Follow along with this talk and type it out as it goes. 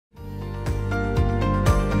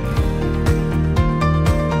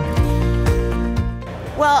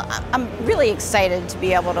Well, I'm really excited to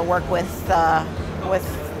be able to work with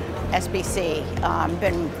SBC.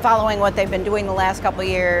 Been following what they've been doing the last couple of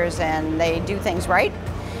years, and they do things right.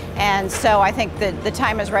 And so I think that the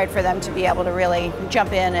time is right for them to be able to really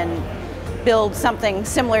jump in and build something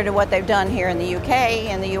similar to what they've done here in the UK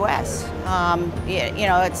and the US. You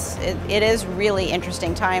know, it is really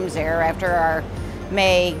interesting times there after our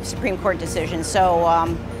May Supreme Court decision.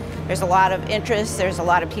 So there's a lot of interest. There's a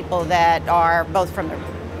lot of people that are both from the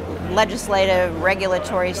legislative,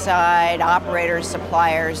 regulatory side, operators,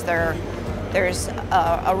 suppliers. There's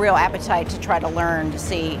a real appetite to try to learn to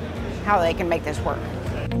see how they can make this work.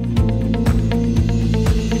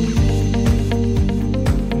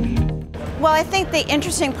 Well, I think the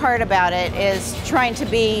interesting part about it is trying to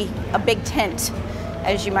be a big tent,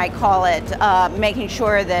 as you might call it, making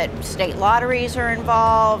sure that state lotteries are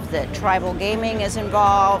involved, that tribal gaming is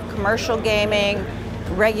involved, commercial gaming,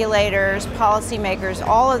 regulators, policymakers,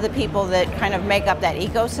 all of the people that kind of make up that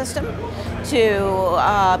ecosystem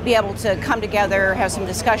to be able to come together, have some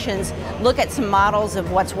discussions, look at some models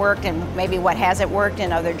of what's worked and maybe what hasn't worked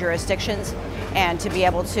in other jurisdictions, and to be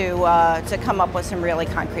able to come up with some really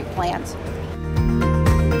concrete plans.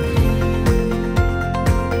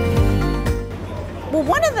 Well,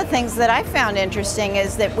 one of the things that I found interesting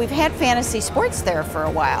is that we've had fantasy sports there for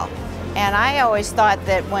a while. And I always thought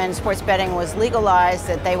that when sports betting was legalized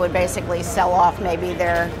that they would basically sell off maybe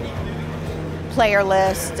their player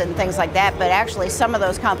list and things like that, but actually some of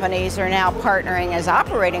those companies are now partnering as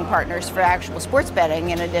operating partners for actual sports betting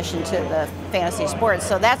in addition to the fantasy sports.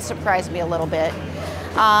 So that surprised me a little bit.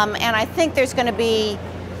 And I think there's going to be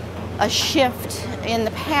a shift. In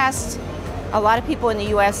the past, a lot of people in the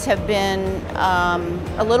US have been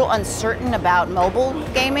a little uncertain about mobile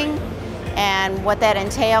gaming and what that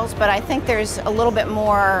entails, but I think there's a little bit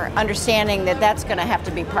more understanding that that's going to have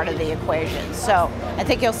to be part of the equation. So I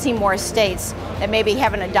think you'll see more states that maybe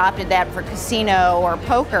haven't adopted that for casino or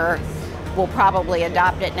poker will probably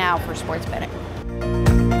adopt it now for sports betting.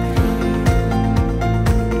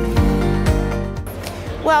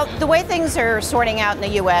 Well, the way things are sorting out in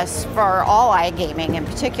the US for all iGaming in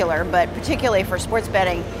particular, but particularly for sports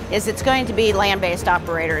betting, is it's going to be land-based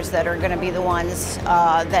operators that are going to be the ones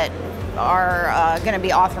that are going to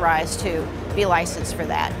be authorized to be licensed for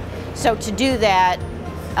that. So to do that,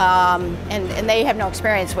 and they have no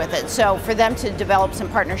experience with it, so for them to develop some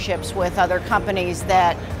partnerships with other companies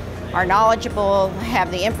that are knowledgeable,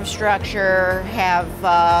 have the infrastructure, have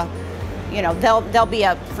you know, they'll be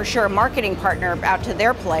for sure a marketing partner out to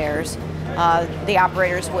their players. The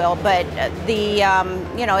operators will, but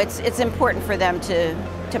you know, it's important for them to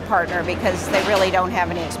partner because they really don't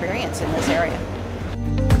have any experience in this area.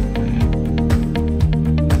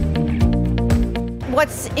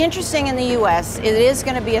 What's interesting in the US, it is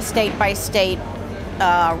going to be a state-by-state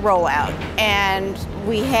rollout, and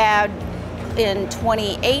we had in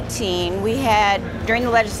 2018 we had during the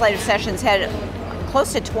legislative sessions had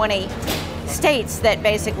close to 20 states that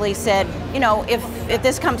basically said, you know, if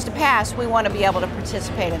this comes to pass, we want to be able to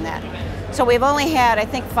participate in that. So we've only had, I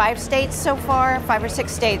think, 5 states so far, 5 or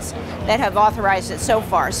 6 states that have authorized it so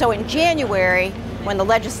far. So in January, when the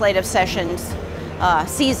legislative seasons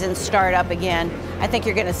start up again, I think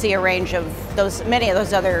you're going to see a range of many of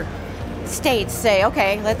those other states say,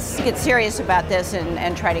 okay, let's get serious about this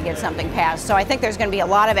and try to get something passed. So I think there's going to be a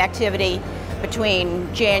lot of activity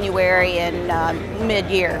between January and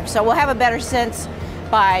mid-year. So we'll have a better sense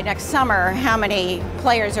by next summer how many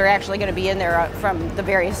players are actually going to be in there from the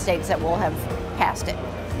various states that will have passed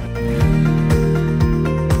it.